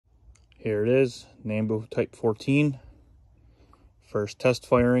Here it is, Nambu Type 14. First test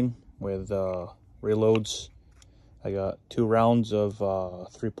firing with reloads. I got 2 rounds of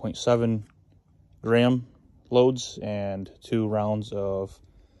 3.7 gram loads and 2 rounds of,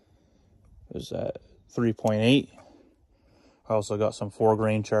 is that 3.8. I also got some 4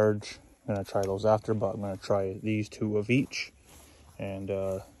 grain charge. I'm gonna try those after, but I'm gonna try these 2 of each and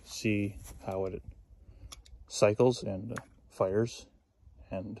see how it cycles and fires,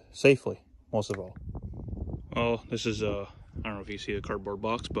 and safely, most of all. Well, this is I don't know if you see the cardboard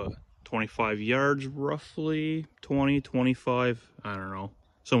box, but 25 yards roughly, 20, 25, I don't know,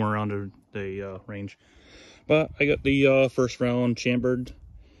 somewhere around the range. But I got the first round chambered.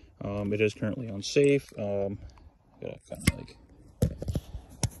 It is currently unsafe. Gotta kind of like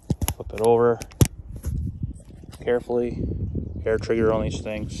flip it over carefully, hair trigger on these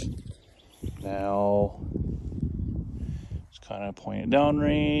things. Now just kind of point it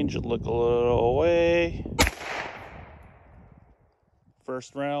downrange, look a little away.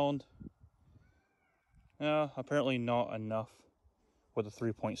 First round, apparently not enough with a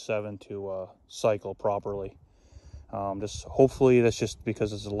 3.7 to cycle properly. Just hopefully that's just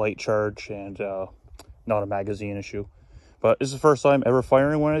because it's a light charge and not a magazine issue. But this is the first time ever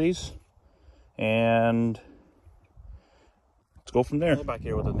firing one of these, and let's go from there. Back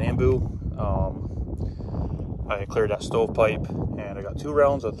here with the Nambu. I cleared that stovepipe and I got 2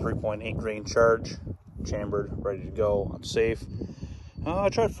 rounds of 3.8 grain charge, chambered, ready to go, unsafe. I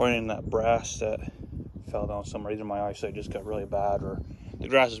tried finding that brass that fell down somewhere. Either my eyesight just got really bad or the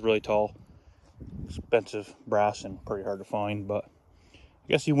grass is really tall. Expensive brass and pretty hard to find, but I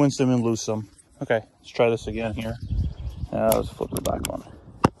guess you win some and lose some. Okay, let's try this again here. Let's flip the back one.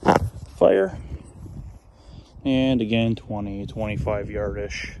 Fire. And again, 20, 25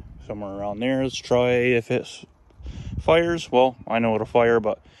 yardish, somewhere around there. Let's try if it fires. Well, I know it'll fire,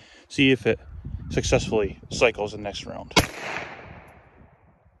 but see if it successfully cycles the next round.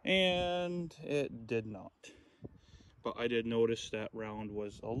 And it did not. But I did notice that round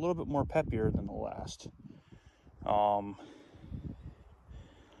was a little bit more peppier than the last.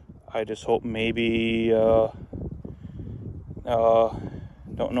 I just hope maybe, don't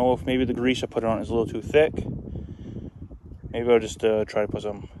know if maybe the grease I put on is a little too thick. Maybe I'll just try to put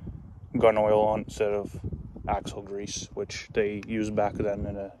some gun oil on instead of axle grease, which they used back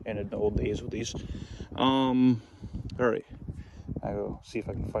then in the old days with these. All right, I go see if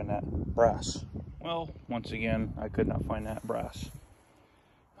I can find that brass. Well, once again, I could not find that brass.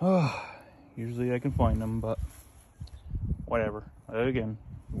 Usually I can find them, but whatever. Again,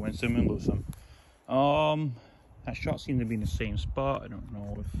 win some and lose some. That shot seemed to be in the same spot. I don't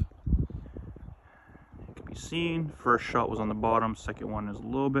know if it can be seen. First shot was on the bottom. Second one is a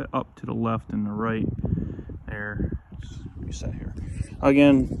little bit up to the left and the right. There. Let's reset here.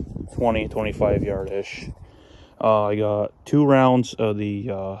 Again, 20, 25 yard-ish. I got 2 rounds of the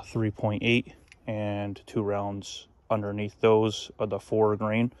 3.8 and 2 rounds underneath those of the 4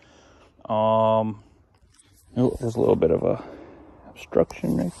 grain. Oh, there's a little bit of a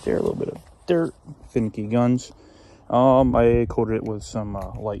obstruction right there, a little bit of dirt, finicky guns. I coated it with some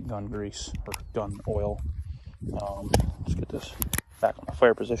light gun grease or gun oil. Let's get this back on the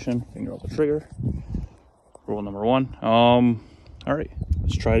fire position, finger on the trigger. Rule number 1. All right,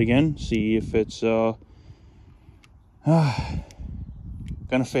 let's try it again, see if it's gonna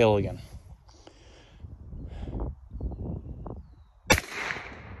fail again.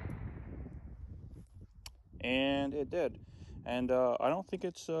 And it did. And I don't think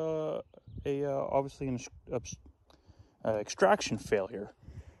it's obviously an extraction failure.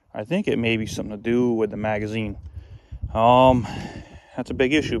 I think it may be something to do with the magazine. That's a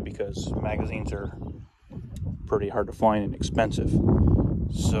big issue because magazines are pretty hard to find and expensive.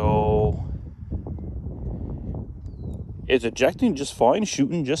 So it's ejecting just fine,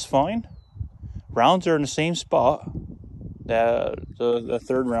 shooting just fine. Rounds are in the same spot. The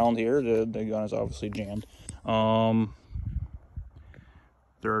third round here, the gun is obviously jammed.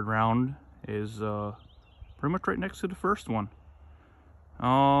 Third round is pretty much right next to the first one.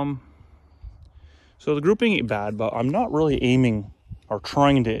 So the grouping ain't bad, but I'm not really aiming or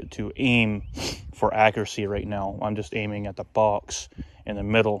trying to aim for accuracy right now. I'm just aiming at the box in the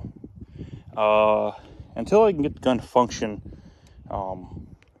middle until I can get the gun to function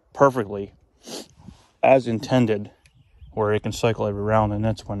perfectly as intended, where it can cycle every round, and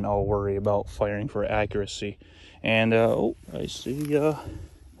that's when I'll worry about firing for accuracy. And oh, I see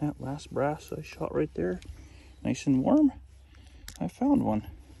that last brass I shot right there, nice and warm. I found one.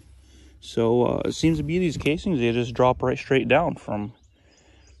 So it seems to be these casings, they just drop right straight down from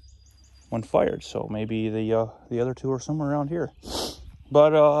when fired. So maybe the other 2 are somewhere around here.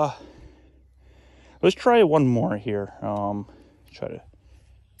 But Let's try one more here. Try to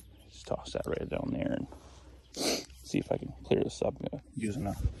just toss that right down there and see if I can clear this up using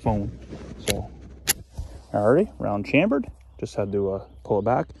a phone. So, alrighty, round chambered. Just had to pull it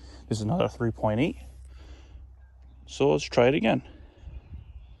back. This is another 3.8. So let's try it again.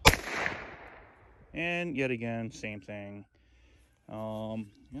 And yet again, same thing.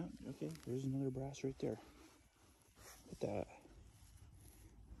 Yeah, okay, there's another brass right there. Put that.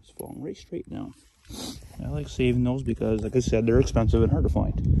 It's falling right straight down. I like saving those because, like I said, they're expensive and hard to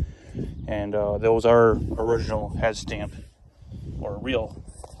find. And those are original head stamped, or real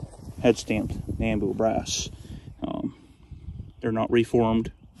head stamped Nambu brass. They're not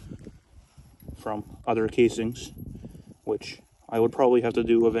reformed from other casings, which I would probably have to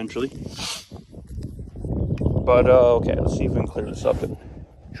do eventually. But okay, let's see if we can clear this up and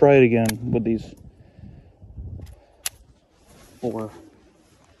try it again with these four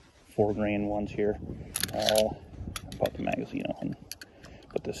grain ones here. Pop the magazine out and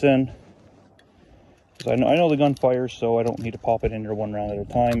put this in. Because I know the gun fires, so I don't need to pop it in there one round at a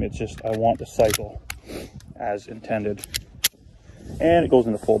time. It's just I want the cycle as intended. And it goes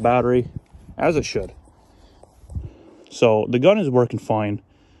into full battery, as it should. So the gun is working fine.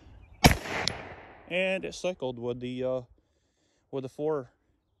 And it cycled with the four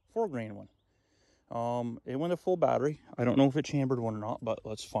grain one. It went to full battery. I don't know if it chambered one or not, but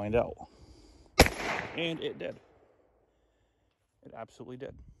let's find out. And it did. It absolutely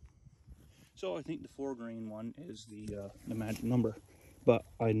did. So I think the 4 grain one is the magic number, but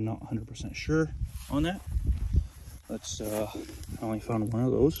I'm not 100% sure on that. Let's I only found one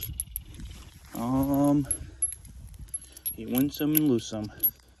of those. You win some and lose some.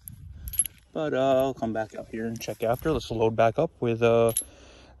 But I'll come back out here and check after. Let's load back up with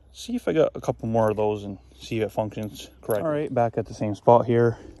see if I got a couple more of those and see if it functions correctly. All right, back at the same spot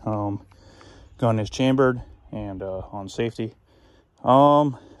here. Gun is chambered and on safety.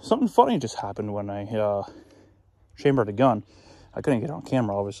 Something funny just happened when I chambered a gun. I couldn't get it on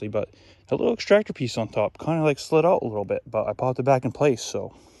camera, obviously, but a little extractor piece on top kind of like slid out a little bit, but I popped it back in place,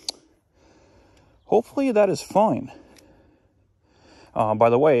 so hopefully that is fine. By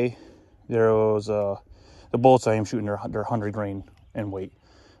the way, there was the bullets I am shooting, they're 100 grain in weight.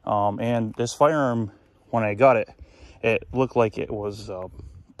 And this firearm, when I got it, it looked like it was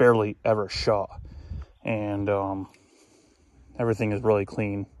barely ever shot. And everything is really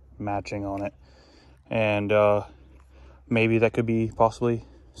clean, matching on it. And maybe that could be possibly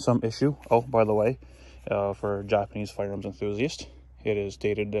some issue. Oh, by the way, for Japanese firearms enthusiast, it is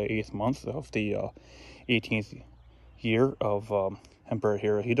dated the 8th month of the 18th year of Emperor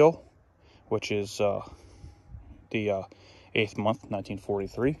Hirohito, which is the 8th month,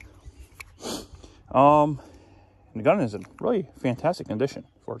 1943. And the gun is in really fantastic condition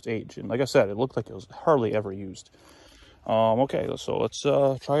for its age. And like I said, it looked like it was hardly ever used. Okay, so let's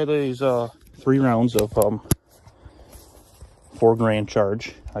try these 3 rounds of 4 grain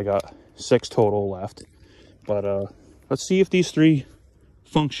charge. I got 6 total left. But let's see if these 3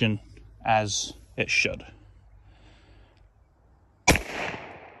 function as it should.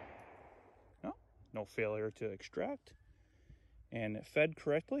 No failure to extract, and it fed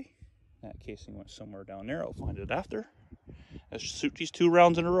correctly. That casing went somewhere down there. I'll find it after. Let's shoot these 2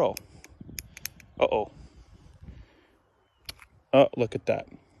 rounds in a row. Oh, look at that.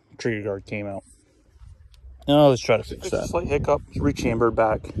 Trigger guard came out. Now let's try to fix that. Slight hiccup, rechambered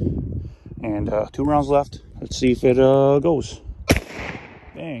back, and 2 rounds left. Let's see if it goes.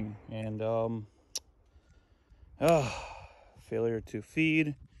 Bang, and failure to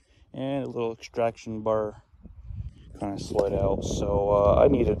feed. And a little extraction bar kind of slid out. So I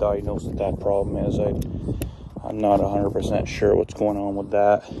need to diagnose what that problem is. I'm not 100% sure what's going on with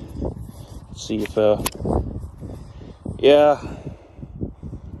that. Let's see if, yeah.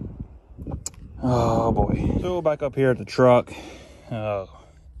 Oh boy. So back up here at the truck. If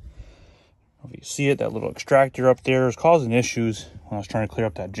you see it, that little extractor up there is causing issues when I was trying to clear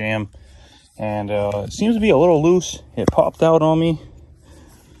up that jam. And it seems to be a little loose. It popped out on me.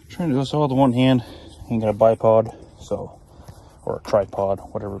 Trying to do this all with one hand. Ain't got a bipod, so, or a tripod,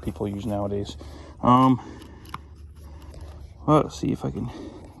 whatever people use nowadays. Well, let's see if I can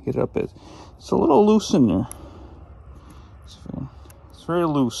get it up. It's a little loose in there. It's very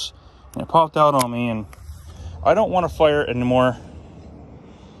loose, and it popped out on me, and I don't want to fire it anymore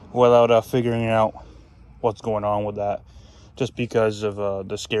without figuring out what's going on with that, just because of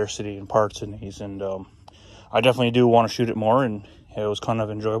the scarcity in parts in these. And I definitely do want to shoot it more, and it was kind of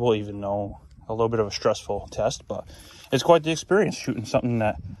enjoyable, even though a little bit of a stressful test, but it's quite the experience shooting something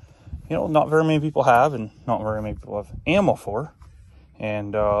that, you know, not very many people have, and not very many people have ammo for.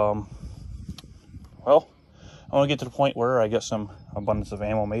 And well, well, I want to get to the point where I get some abundance of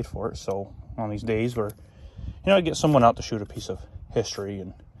ammo made for it. So on these days where, I get someone out to shoot a piece of history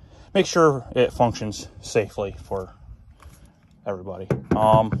and make sure it functions safely for everybody.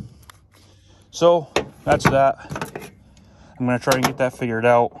 So that's that. I'm going to try and get that figured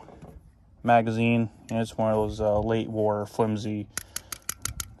out. Magazine, and it's one of those late war, flimsy,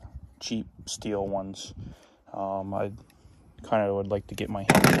 cheap steel ones. I kind of would like to get my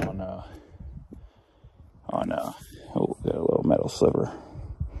hands on oh, got a little metal sliver.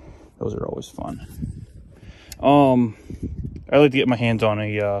 Those are always fun. I'd like to get my hands on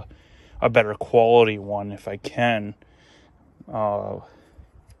a better quality one if I can, and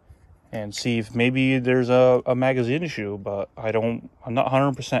see if maybe there's a magazine issue, but I'm not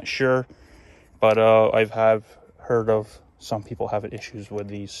 100% sure. But I've heard of some people having issues with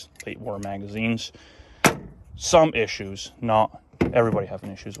these late war magazines. Some issues, not everybody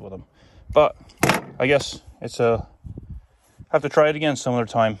having issues with them. But I guess have to try it again some other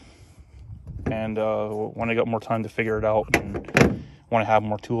time. And when I got more time to figure it out and when I have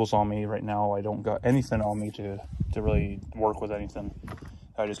more tools on me, right now I don't got anything on me to really work with anything.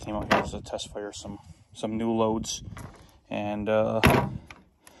 I just came out here to test fire some new loads and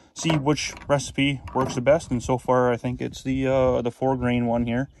see which recipe works the best. And so far I think it's the 4-grain one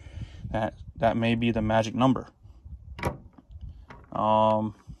here. That may be the magic number.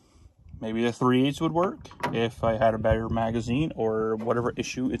 Maybe the 3/8 would work if I had a better magazine or whatever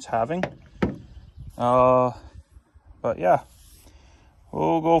issue it's having. But yeah,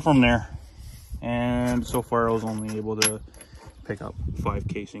 we'll go from there. And so far I was only able to pick up 5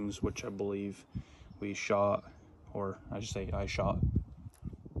 casings, which I believe we shot, or I should say I shot.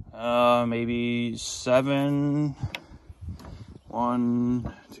 Maybe 7.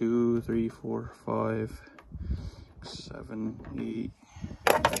 1, 2, 3, 4, 5, 7,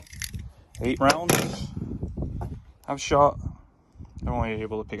 8 rounds I've shot. I'm only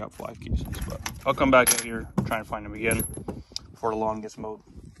able to pick up 5 casings, but I'll come back out here, try and find them again before the lawn gets mowed.